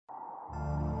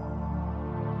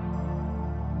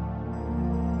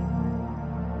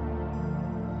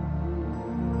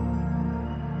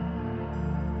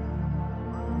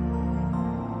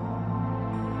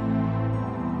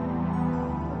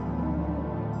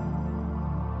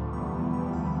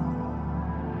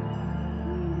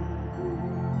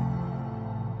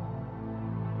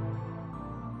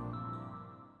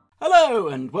Hello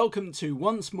and welcome to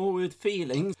Once More With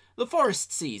Feelings, The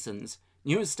Forest Seasons,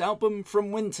 newest album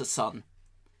from Wintersun.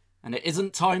 And it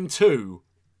isn't time 2.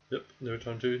 Yep, no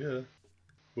time 2 here.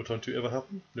 Will time 2 ever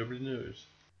happen? Nobody knows.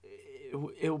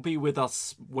 It'll be with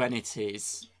us when it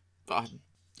is.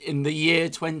 In the year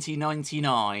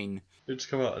 2099. It'll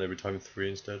just come out and every time 3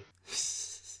 instead.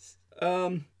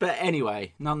 But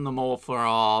anyway, none the more for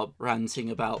our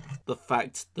ranting about the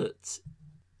fact that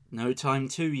no time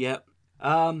 2 yet.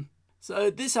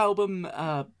 So this album,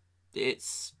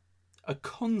 it's a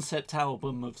concept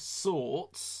album of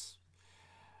sorts.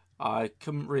 I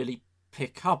couldn't really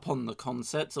pick up on the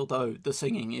concept, although the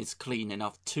singing is clean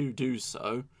enough to do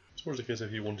so. It's more the case if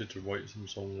he wanted to write some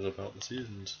songs about the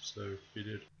seasons, so he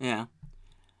did. Yeah.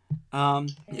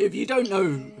 If you don't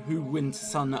know who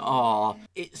Wintersun are,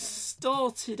 it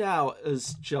started out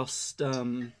as just,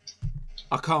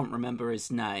 I can't remember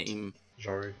his name.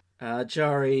 Jari.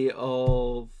 Jari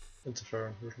of...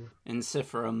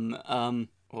 Ensiferum.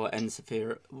 Or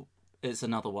Ensifer. It's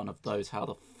another one of those. How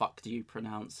the fuck do you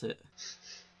pronounce it?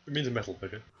 It means a metal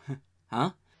figure.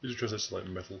 Huh? You just translate to like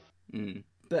metal.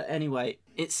 But anyway,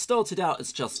 it started out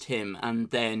as just him, and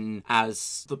then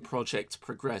as the project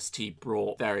progressed, he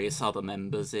brought various other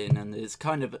members in, and it's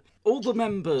kind of... All the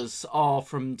members are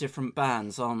from different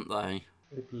bands, aren't they?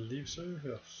 I believe so,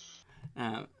 yes.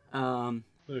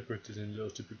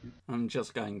 I'm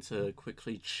just going to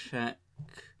quickly check.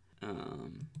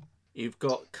 You've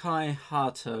got Kai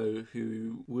Hato,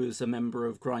 who was a member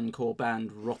of grindcore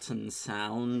band Rotten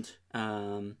Sound.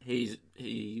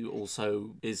 He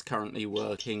also is currently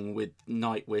working with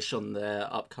Nightwish on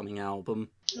their upcoming album.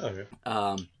 Oh,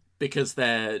 yeah. Because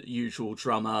their usual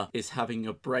drummer is having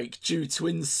a break due to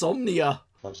insomnia.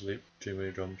 Can't sleep. Too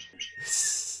many drums.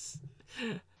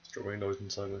 Strawberry noise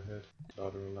inside my head.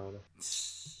 Louder and louder.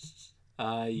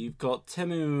 You've got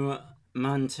Temu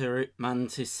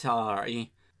Mantisari,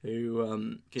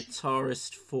 who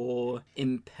guitarist for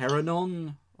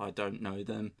Imperanon. I don't know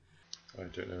them. I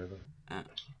don't know either.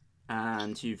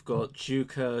 And you've got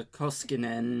Jukka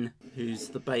Koskinen, who's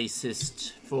the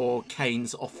bassist for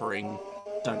Kane's Offering.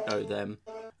 Don't know them.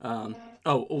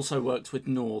 Also worked with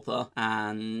Norther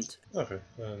and... Okay.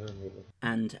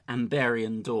 And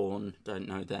Amberian Dawn. Don't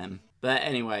know them. But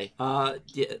anyway,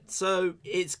 yeah, so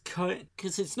it's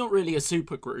because it's not really a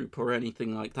supergroup or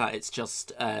anything like that. It's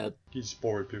just He's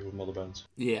borrowed people from other bands.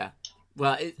 Yeah,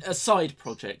 well, a side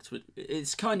project.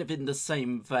 It's kind of in the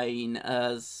same vein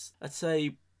as, I'd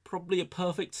say, probably A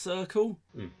Perfect Circle.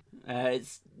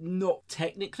 It's not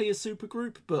technically a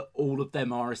supergroup, but all of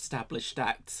them are established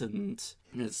acts, and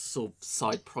it's sort of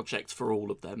side projects for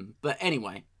all of them. But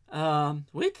anyway,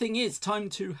 weird thing is, Time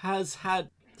 2 has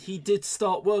had. He did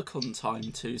start work on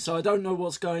Time 2, so I don't know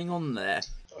what's going on there.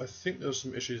 I think there's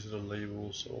some issues with the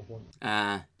labels or one.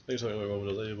 Ah. I think something went wrong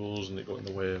with the labels and it got in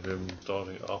the way of him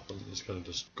starting it up and he's kind of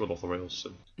just gone off the rails.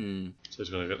 So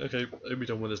he's going to go, okay, it'll be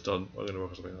done when it's done, I'm going to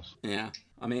work on something else. Yeah.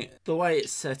 I mean, the way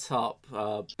it's set up,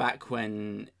 back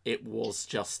when it was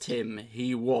just him,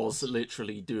 he was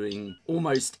literally doing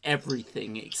almost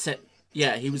everything except...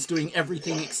 Yeah, he was doing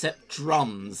everything except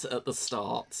drums at the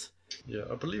start. Yeah,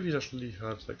 I believe he's actually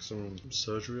had like some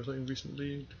surgery or something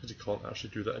recently because he can't actually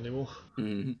do that anymore.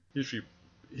 Usually,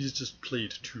 he's just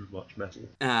played too much metal.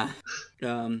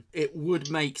 It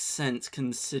would make sense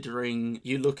considering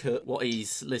you look at what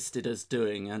he's listed as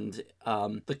doing, and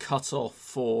the cutoff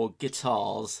for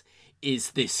guitars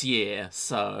is this year.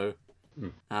 So,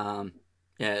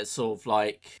 yeah, it's sort of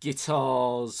like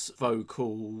guitars,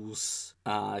 vocals,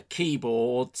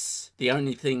 keyboards. The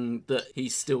only thing that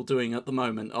he's still doing at the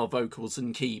moment are vocals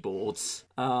and keyboards.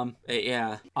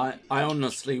 Yeah, I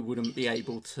honestly wouldn't be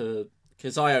able to,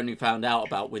 because I only found out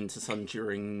about Wintersun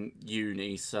during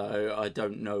uni, so I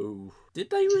don't know.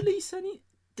 Did he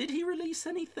release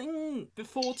anything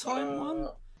before Time 1?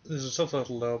 There's a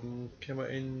self-titled album, came out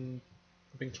in,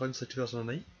 I think,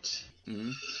 2008.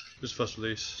 It was the first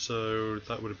release, so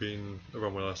that would have been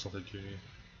around when I started uni.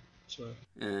 So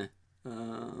I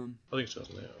think it's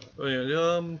 2008. Oh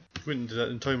yeah, we didn't do that.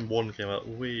 And Time 1 came out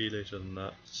way later than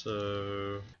that.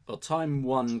 So well, Time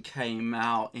 1 came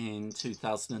out in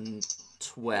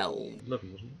 2012. 11,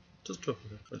 wasn't it? Just 12.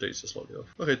 Okay. My dates are slightly off.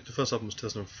 Okay, the first album was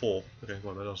 2004. Okay,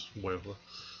 well, that was way over there.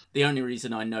 The only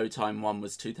reason I know Time 1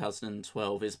 was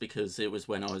 2012 is because it was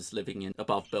when I was living in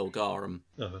above Belgarum.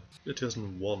 Yeah,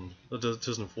 2001.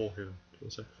 2004 here.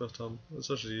 First time.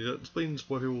 That explains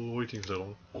why people were waiting so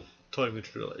long. Time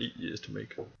literally like 8 years to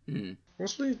make.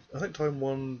 Honestly, I think Time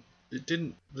 1, it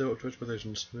didn't live up to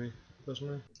expectations to me,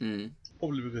 personally.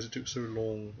 Probably because it took so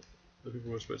long that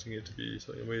people were expecting it to be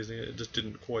something amazing. It just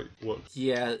didn't quite work.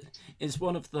 Yeah, it's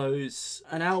one of those.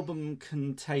 An album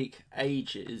can take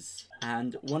ages,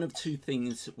 and one of two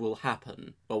things will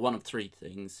happen. Well, one of three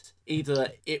things. Either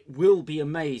it will be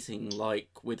amazing, like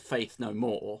with Faith No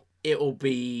More. It'll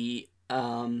be.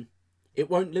 It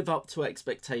won't live up to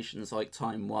expectations like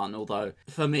Time One, although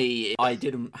for me, I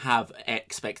didn't have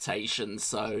expectations,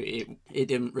 so it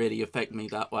didn't really affect me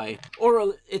that way.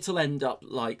 Or it'll end up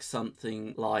like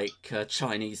something like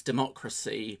Chinese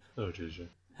Democracy. Oh, geez, yeah.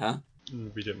 Huh?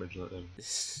 We didn't mention that then.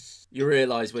 You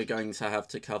realise we're going to have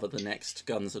to cover the next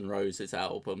Guns N' Roses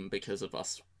album because of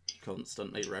us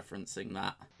constantly referencing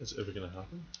that. Is it ever going to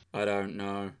happen? I don't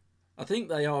know. I think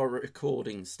they are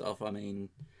recording stuff. I mean,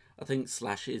 I think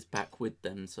Slash is back with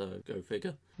them, so go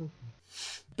figure.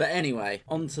 But anyway,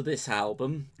 on to this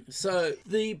album. So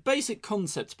the basic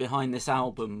concept behind this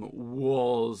album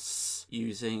was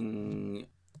using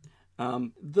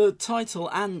the title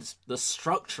and the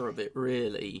structure of it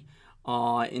really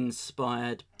are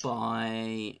inspired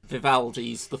by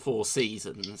Vivaldi's The Four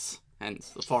Seasons, hence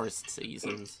the Forest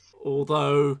Seasons.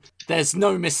 Although there's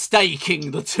no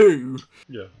mistaking the two.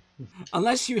 Yeah.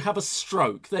 Unless you have a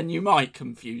stroke, then you might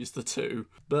confuse the two.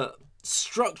 But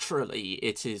structurally,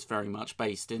 it is very much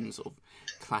based in sort of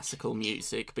classical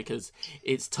music because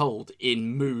it's told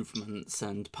in movements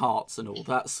and parts and all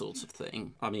that sort of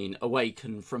thing. I mean,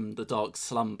 Awaken from the Dark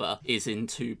Slumber is in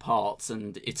 2 parts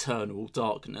and Eternal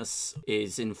Darkness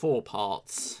is in 4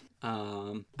 parts.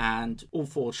 And all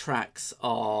 4 tracks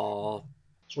are...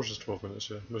 It's much as 12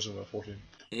 minutes, yeah. Most of them are 14.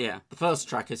 Yeah, the first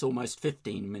track is almost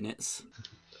 15 minutes.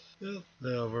 Yeah,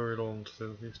 they are very long to say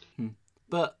the least.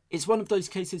 But it's one of those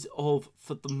cases of,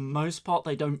 for the most part,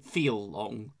 they don't feel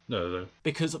long. No.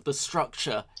 Because of the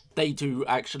structure, they do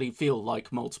actually feel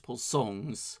like multiple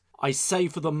songs. I say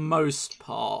for the most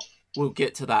part, we'll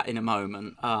get to that in a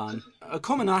moment. A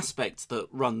common aspect that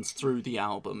runs through the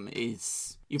album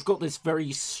is you've got this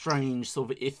very strange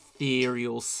sort of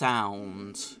ethereal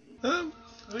sound. I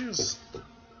think it's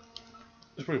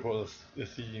probably part of the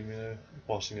theme, you know,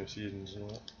 passing of seasons and all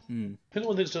that. I think the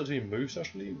one thing that stood out to me most,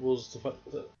 actually, was the fact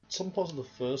that some parts of the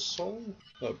first song,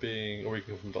 that being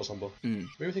Awakening from Dark Slumber, made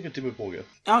me think of Dimmu Borgir.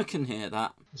 I can hear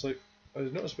that. It's like, I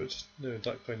did not expect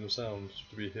that kind of sound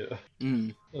to be here.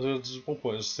 So at one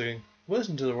point I was thinking, well,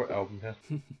 listen to the right album here.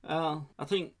 I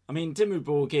mean, Dimmu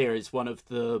Borgir is one of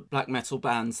the black metal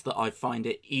bands that I find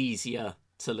it easier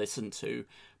to listen to.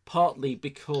 Partly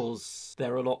because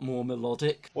they're a lot more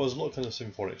melodic. Well, there's a lot of kind of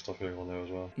symphonic stuff going on there as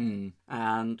well.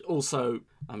 And also,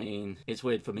 I mean, it's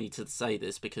weird for me to say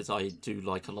this because I do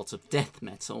like a lot of death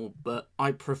metal, but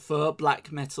I prefer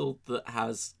black metal that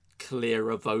has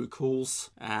clearer vocals.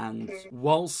 And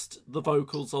whilst the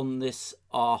vocals on this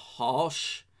are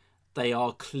harsh, they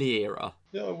are clearer.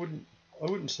 Yeah, I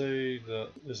wouldn't say that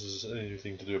this is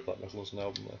anything to do with black metal as an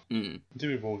album there.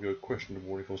 Dimmu Borgir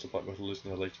questionable when it comes to black metal,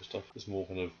 listening to their later stuff. It's more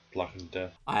kind of black and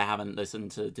death. I haven't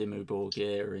listened to Dimmu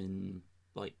Borgir in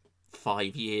like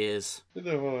 5 years.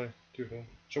 No, I do.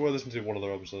 So I listened to one of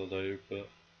their albums the other day, but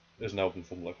there's an album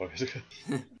from like 5 years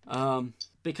ago.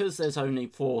 Because there's only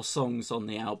 4 songs on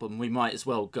the album, we might as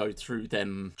well go through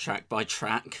them track by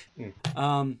track.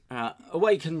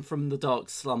 Awaken from the Dark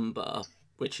Slumber,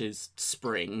 which is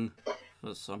Spring.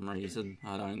 For some reason,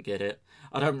 I don't get it.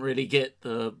 I don't really get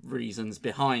the reasons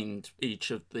behind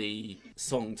each of the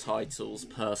song titles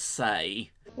per se.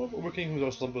 Well, Awakening from the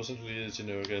Dark Slumber essentially is,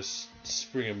 I guess,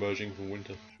 spring emerging from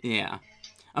winter. Yeah.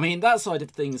 I mean, that side of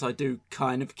things I do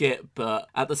kind of get, but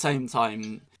at the same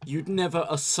time, you'd never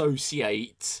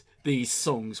associate these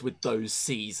songs with those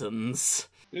seasons.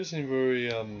 It seem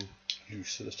very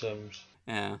loose in its terms.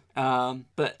 Yeah.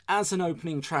 But as an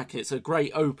opening track, it's a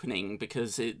great opening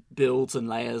because it builds and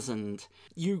layers and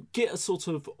you get a sort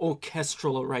of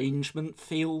orchestral arrangement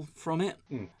feel from it.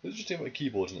 There's interesting about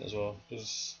keyboards in it as well.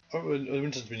 Because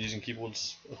Wintersun's been using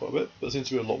keyboards quite a bit, but there seems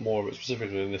to be a lot more of it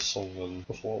specifically in this song than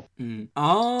before.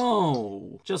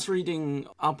 Oh, just reading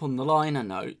up on the liner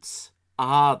notes.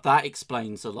 That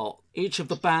explains a lot. Each of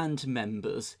the band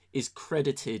members is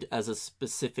credited as a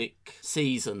specific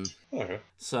season. Okay.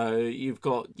 So you've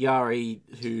got Yari,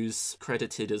 who's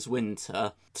credited as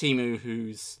winter, Timu,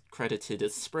 who's credited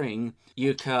as spring,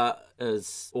 Yuka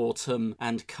as autumn,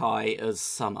 and Kai as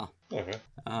summer. Okay.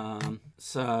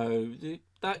 So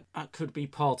that could be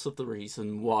part of the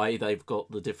reason why they've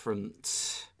got the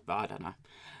different... I don't know.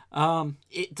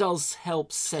 It does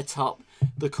help set up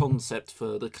the concept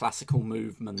for the classical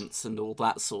movements and all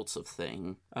that sort of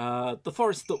thing. The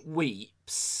Forest That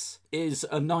Weeps is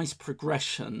a nice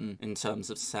progression in terms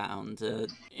of sound.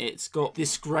 It's got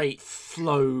this great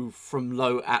flow from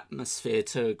low atmosphere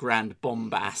to grand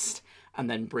bombast, and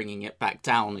then bringing it back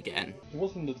down again. The one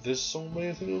thing that this song made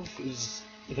me think of is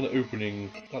the kind of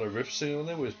opening kind of riff scene on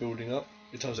there where it's building up.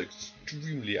 It sounds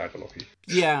extremely Agalocky.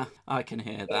 Yeah, I can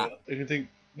hear that. You can think,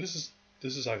 this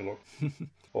is Agalok.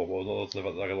 Oh, well, not that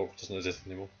Agalok doesn't exist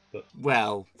anymore, but...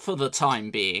 Well, for the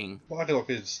time being. Well, Agalok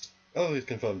is... he's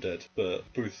confirmed dead, but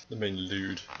both the main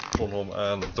lead, Thornholm,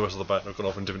 and the rest of the band have gone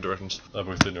off in different directions. They're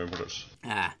both doing their own projects.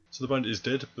 Ah. So the band is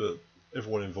dead, but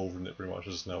everyone involved in it pretty much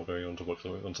is now going on to work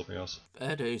on something else.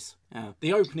 Fair dues. Yeah.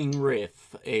 The opening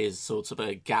riff is sort of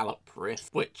a gallop riff,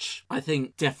 which I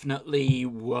think definitely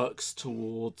works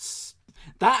towards...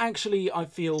 That actually, I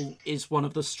feel, is one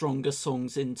of the strongest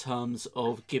songs in terms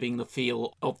of giving the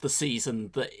feel of the season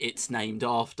that it's named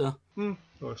after.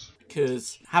 Nice.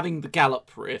 Because having the gallop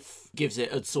riff gives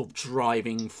it a sort of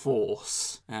driving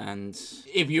force. And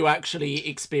if you actually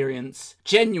experience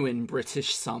genuine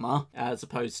British summer, as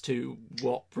opposed to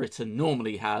what Britain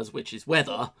normally has, which is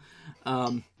weather...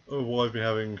 what I've been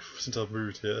having since I've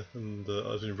moved here, and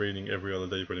it's been raining every other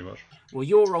day pretty much. Well,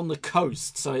 you're on the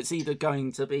coast, so it's either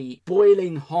going to be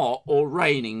boiling hot or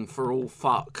raining for all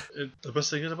fuck. The best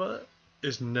thing is about it,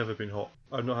 it's never been hot.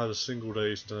 I've not had a single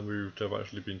day since I moved that have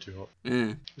actually been too hot.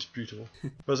 It's beautiful.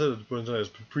 But as I said, when I was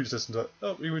predestined to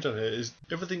that, we moved down here,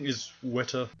 everything is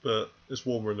wetter, but it's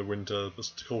warmer in the winter, but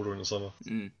it's colder in the summer.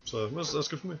 So that's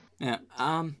good for me. Yeah.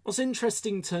 What's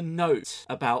interesting to note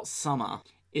about summer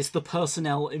is the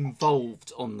personnel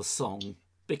involved on the song,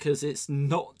 because it's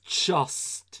not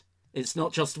just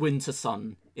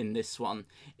Wintersun in this one.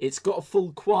 It's got a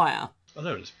full choir. I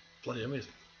know, it's bloody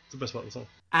amazing. It's the best part of the song.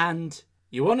 And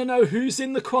you want to know who's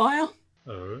in the choir?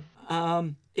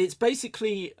 Oh. It's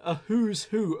basically a who's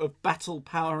who of battle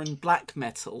power and black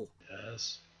metal.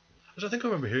 Yes. I think I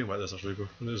remember hearing about this actually, but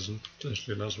it isn't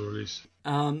initially announced for release.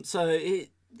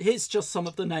 Here's just some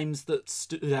of the names that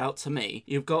stood out to me.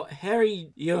 You've got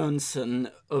Harry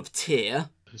Jørgensen of Tyr,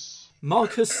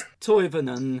 Marcus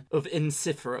Toivonen of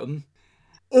Ensiferum,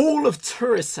 all of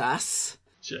Turisas.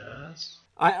 Jazz.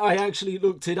 I actually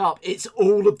looked it up. It's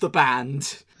all of the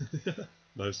band.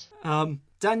 Nice.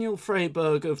 Daniel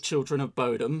Freyberg of Children of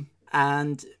Bodom,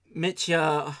 and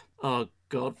Mitya... Oh,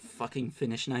 God, fucking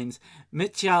Finnish names.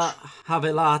 Mitya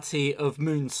Havelati of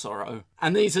Moonsorrow.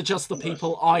 And these are just the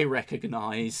people I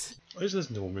recognise. I used to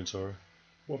listen to Moonsorrow.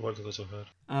 What have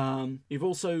I heard? You've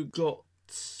also got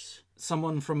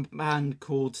someone from a band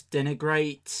called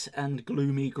Denigrate and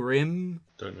Gloomy Grim.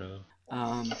 Don't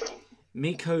know.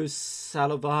 Mikko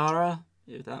Salovara,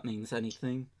 if that means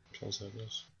anything. Can't say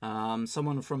this.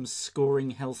 Someone from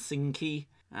Scoring Helsinki.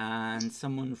 And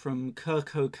someone from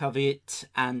Kirkokavit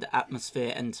and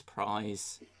Atmosphere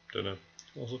Enterprise. Don't know.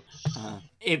 Also.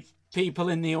 If people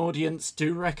in the audience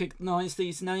do recognise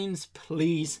these names,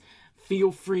 please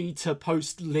feel free to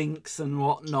post links and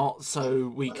whatnot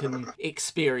so we can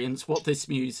experience what this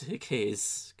music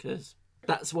is. Because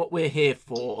that's what we're here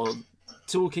for.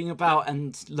 Talking about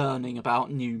and learning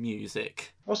about new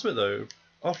music. I'll admit though,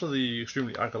 after the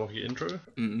extremely Agalocky intro,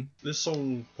 this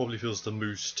song probably feels the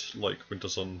most like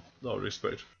Wintersun that I would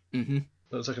expect.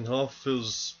 The second half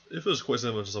feels quite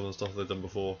similar to some of the stuff they've done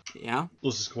before. Yeah.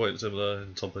 This is quite similar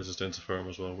in some places to Interferum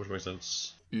as well, which makes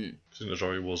sense. Because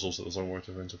Jari was also the songwriter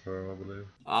of Interferum, I believe.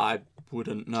 I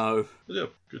wouldn't know. But yeah,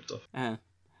 good stuff. Yeah.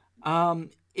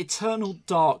 Eternal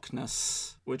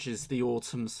Darkness, which is the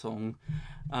autumn song.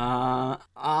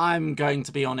 I'm going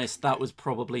to be honest, that was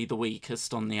probably the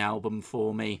weakest on the album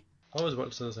for me. I was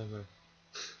about to say the same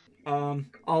thing.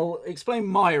 I'll explain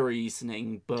my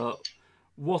reasoning, but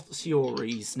what's your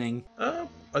reasoning? I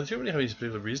don't really have any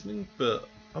particular reasoning, but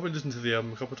I've been listening to the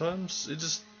album a couple of times.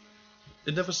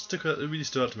 It never stuck out, it really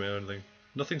stood out to me or anything.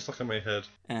 Nothing stuck in my head.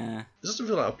 It doesn't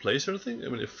feel out of place or anything. I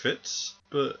mean, it fits,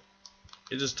 but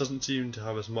it just doesn't seem to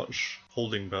have as much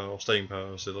holding power or staying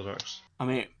power as the other tracks. I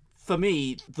mean, for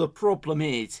me, the problem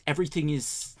is everything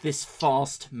is this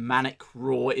fast, manic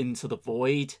roar into the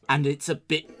void, and it's a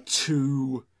bit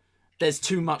too... There's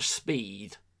too much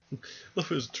speed.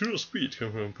 There's too much speed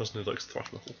coming from a person who likes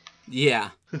thrash metal. Yeah.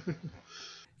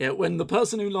 Yeah, when the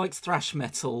person who likes thrash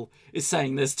metal is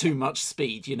saying there's too much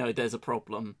speed, you know there's a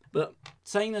problem. But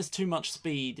saying there's too much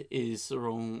speed is the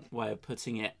wrong way of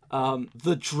putting it.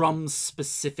 The drums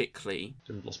specifically.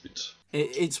 Lost beats.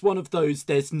 It's one of those,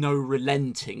 there's no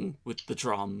relenting with the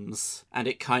drums, and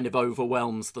it kind of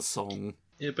overwhelms the song.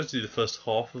 Yeah, basically the first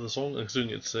half of the song,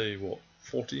 considering it's a,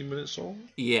 14-minute song?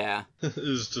 Yeah.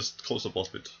 Is just close to boss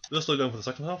beat. They'll slow down for the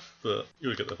second half, but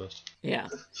you'll get there first. Yeah.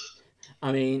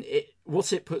 I mean,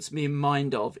 what it puts me in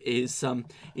mind of is,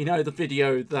 you know, the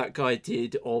video that guy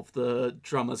did of the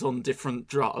drummers on different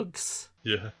drugs?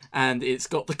 Yeah. And it's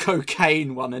got the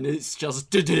cocaine one, and it's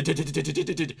just... And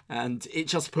it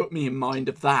just put me in mind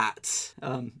of that.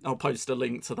 I'll post a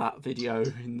link to that video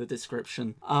in the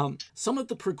description. Some of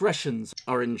the progressions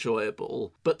are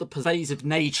enjoyable, but the pervasive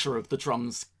nature of the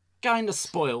drums kind of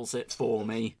spoils it for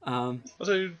me. I'd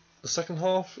say the second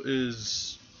half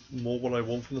is more what I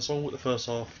want from the song, but the first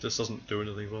half just doesn't do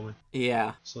anything for me.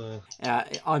 Yeah. So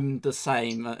I'm the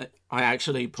same. I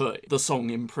actually put the song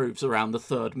improves around the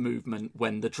third movement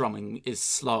when the drumming is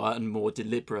slower and more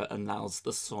deliberate and allows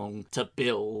the song to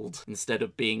build instead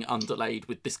of being underlaid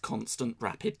with this constant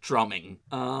rapid drumming.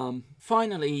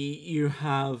 Finally, you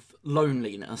have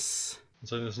Loneliness. I'm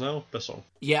saying this now, best song.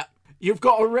 Yeah. You've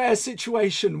got a rare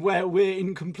situation where we're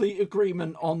in complete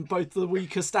agreement on both the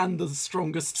weakest and the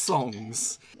strongest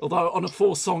songs. Although on a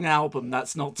 4-song album,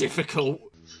 that's not difficult.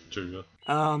 True,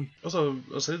 yeah. Also,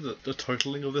 I'd say that the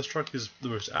titling of this track is the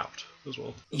most apt as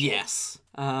well. Yes.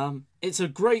 It's a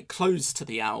great close to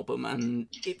the album, and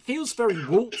it feels very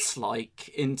waltz-like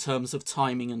in terms of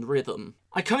timing and rhythm.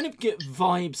 I kind of get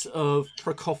vibes of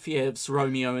Prokofiev's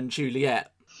Romeo and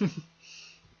Juliet.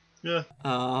 Yeah.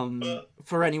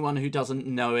 For anyone who doesn't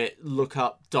know it, look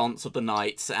up Dance of the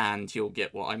Night and you'll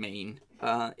get what I mean.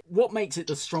 What makes it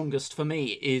the strongest for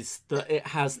me is that it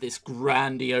has this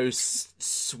grandiose,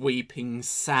 sweeping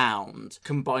sound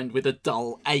combined with a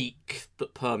dull ache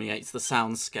that permeates the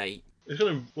soundscape. It's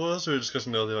kind of, well, as we were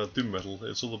discussing earlier about doom metal,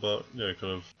 it's all about, you know,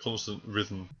 kind of constant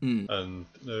rhythm, and,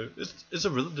 you know, it's a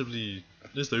relatively,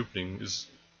 this opening is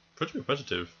pretty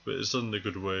repetitive, but it's done in a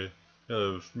good way.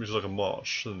 Of music like a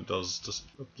march than it does just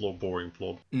a boring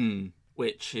plod.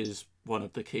 Which is one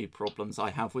of the key problems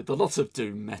I have with a lot of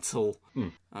doom metal.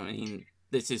 I mean,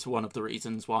 this is one of the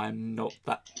reasons why I'm not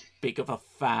that big of a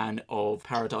fan of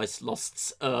Paradise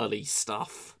Lost's early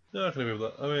stuff. Yeah, I can agree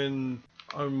with that. I mean,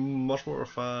 I'm much more a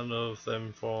fan of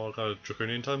them for kind of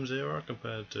Draconian Times era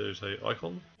compared to, say,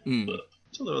 Icon. But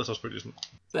some of the other stuff's pretty decent.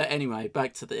 But anyway,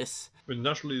 back to this. I mean,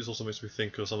 naturally, this also makes me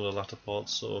think of some of the latter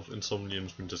parts of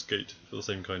Insomnium's Winter's Gate for the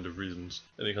same kind of reasons.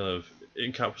 And it kind of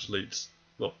encapsulates,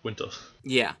 well, winter.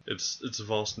 Yeah. It's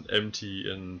vast and empty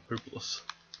and hopeless.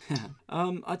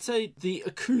 I'd say the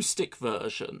acoustic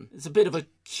version is a bit of a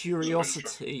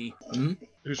curiosity.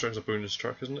 Whose track's a bonus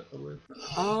track, isn't it, I believe?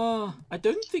 I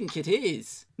don't think it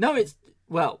is. No,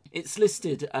 it's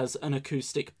listed as an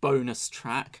acoustic bonus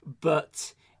track,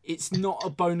 but it's not a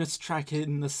bonus track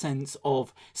in the sense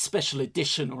of special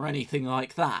edition or anything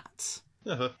like that.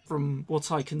 Yeah. From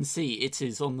what I can see, it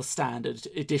is on the standard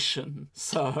edition,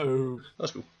 so...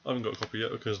 That's cool. I haven't got a copy yet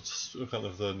because kind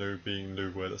of the being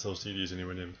nowhere that sells CDs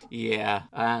anywhere near me. Yeah,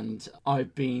 and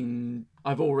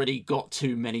I've already got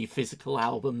too many physical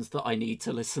albums that I need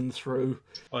to listen through.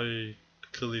 I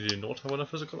clearly do not have enough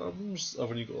physical albums. I've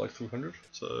only got like 300,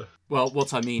 so... Well,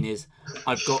 what I mean is,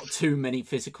 I've got too many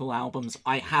physical albums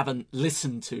I haven't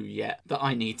listened to yet that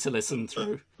I need to listen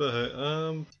through. But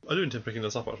hey, I do intend picking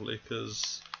this up actually,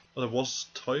 because there was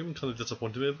time kind of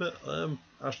disappointed me a bit. I'm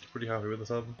actually pretty happy with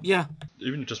this album. Yeah.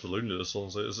 Even just for Loneliness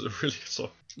songs, it's a really good song.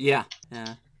 Yeah.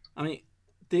 I mean,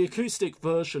 the acoustic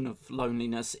version of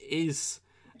Loneliness is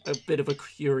a bit of a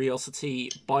curiosity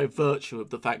by virtue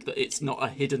of the fact that it's not a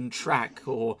hidden track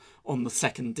or on the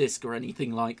second disc or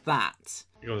anything like that.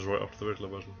 It goes right after the regular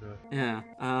version, yeah.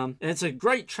 Yeah, it's a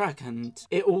great track, and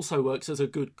it also works as a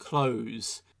good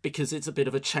close because it's a bit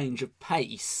of a change of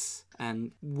pace,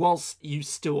 and whilst you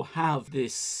still have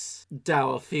this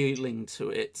dour feeling to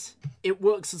it, it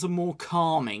works as a more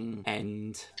calming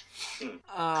end.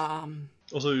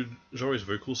 Also, Jory's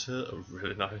vocals here are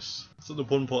really nice. It's like the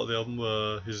one part of the album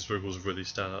where his vocals really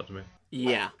stand out to me.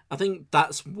 Yeah, I think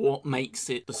that's what makes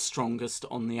it the strongest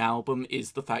on the album,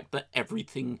 is the fact that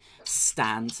everything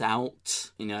stands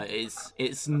out. You know,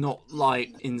 it's not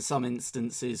like in some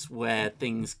instances where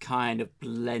things kind of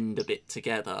blend a bit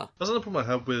together. That's another problem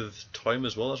I had with Time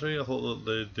as well, actually. I thought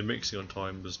that the mixing on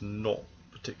Time was not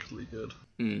particularly good.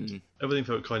 Everything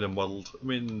felt kind of muddled. I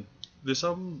mean, this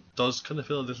album does kind of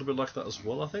feel a little bit like that as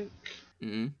well, I think. I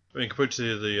mean, compared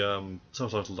to the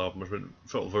self-titled album, which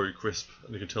felt very crisp,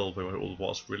 and you could tell by all the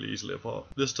parts really easily apart.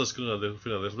 This does kind of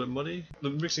feel a little bit muddy. The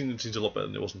mixing seems a lot better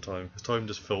than it was in Time, because Time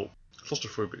just felt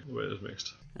claustrophobic the way it was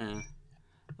mixed. Yeah.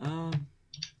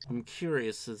 I'm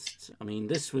curious as to, I mean,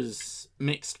 this was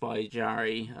mixed by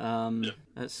Jari.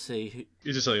 Let's see.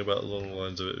 He did something about along the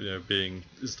lines of it, you know, being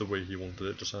is the way he wanted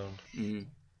it to sound.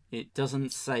 It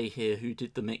doesn't say here who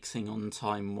did the mixing on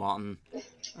Time 1.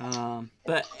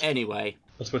 But anyway.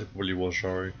 I suppose it probably was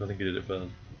Shari. I think he did it better.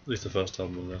 At least the first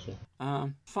album on that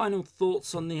one. Final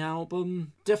thoughts on the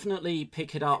album. Definitely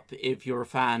pick it up if you're a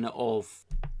fan of...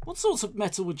 What sorts of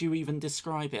metal would you even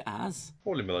describe it as?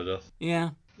 Probably Melodeath.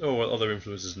 Yeah. Oh, well, other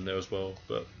influences in there as well,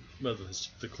 but Melodeath is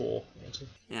the core.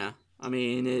 Yeah. I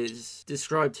mean, it's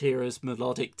described here as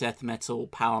melodic death metal,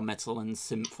 power metal, and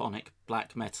symphonic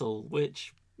black metal,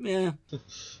 which, yeah.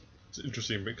 It's an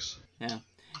interesting mix. Yeah.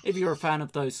 If you're a fan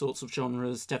of those sorts of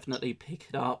genres, definitely pick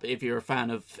it up. If you're a fan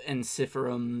of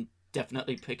Ensiferum,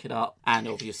 definitely pick it up. And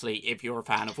obviously, if you're a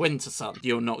fan of Wintersun,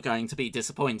 you're not going to be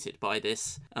disappointed by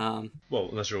this. Well,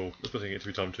 unless you're expecting it to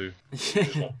be time 2.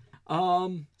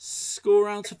 Score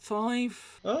out of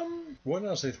 5? Right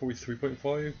now I'd say probably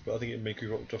 3.5, but I think it may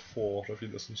go up to 4 after a few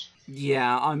listens.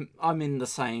 Yeah, I'm in the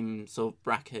same sort of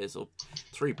bracket as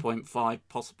 3.5,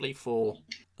 possibly 4.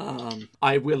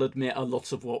 I will admit a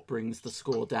lot of what brings the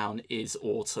score down is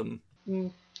Autumn.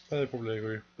 I probably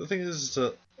agree. The thing is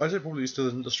that I'd say probably still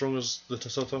isn't as strong as the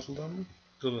self-titled album.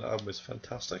 The album is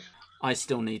fantastic. I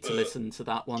still need to listen to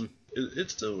that one.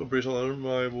 It's still a pretty solid album.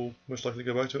 I will most likely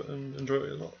go back to it and enjoy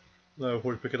it a lot. I'll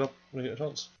probably pick it up when I get a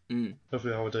chance.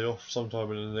 Hopefully I'll have a day off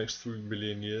sometime in the next 3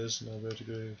 million years and I'll be able to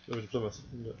go over to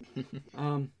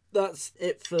Plymouth. That's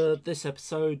it for this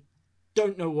episode.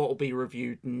 Don't know what will be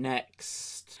reviewed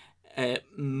next. It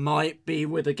might be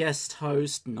with a guest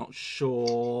host, not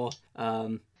sure.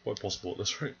 Quite possible at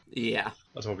this rate. Yeah.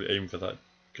 I'd probably aim for that,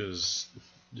 because,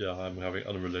 yeah, I'm having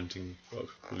unrelenting work,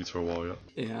 at least for a while yet.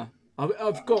 Yeah.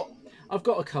 I've got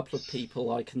a couple of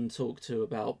people I can talk to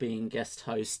about being guest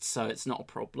hosts, so it's not a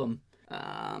problem.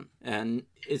 And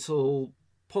it'll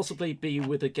possibly be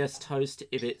with a guest host.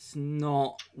 If it's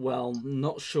not, well,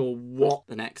 not sure what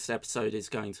the next episode is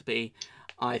going to be.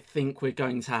 I think we're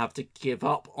going to have to give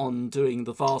up on doing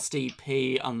the Vast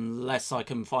EP unless I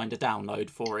can find a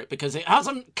download for it, because it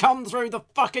hasn't come through the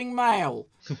fucking mail.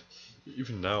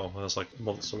 Even now, that's like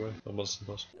months away. A month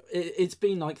plus. It's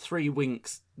been like 3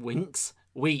 weeks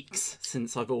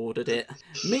since I've ordered it.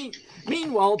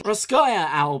 Meanwhile, the Raskaya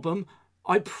album,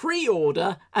 I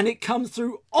pre-order and it comes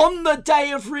through on the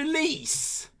day of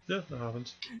release. Yeah, that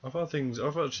happens. I've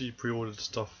actually pre-ordered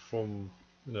stuff from,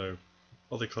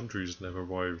 other countries that never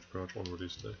arrived pretty much on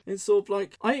release day. It's sort of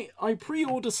like, I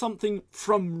pre-order something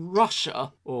from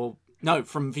Russia,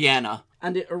 from Vienna,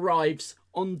 and it arrives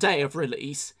on day of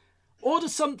release. Order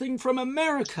something from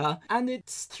America, and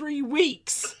it's 3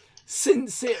 weeks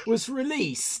since it was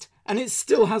released, and it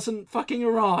still hasn't fucking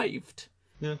arrived.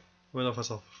 Yeah, I mean, I've had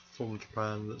stuff from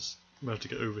Japan that's managed to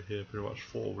get over here pretty much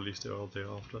for release day or the day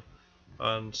after,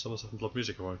 and some of the stuff from Blood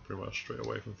Music arrived pretty much straight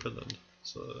away from Finland,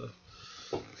 so...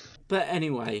 But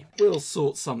anyway, we'll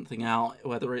sort something out,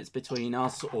 whether it's between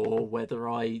us or whether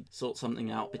I sort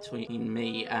something out between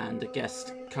me and a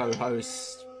guest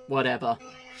co-host, whatever.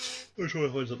 I'm sure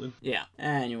I'll find something. Yeah.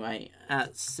 Anyway,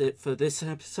 that's it for this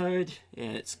episode.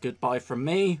 It's goodbye from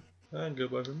me. And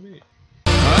goodbye from me.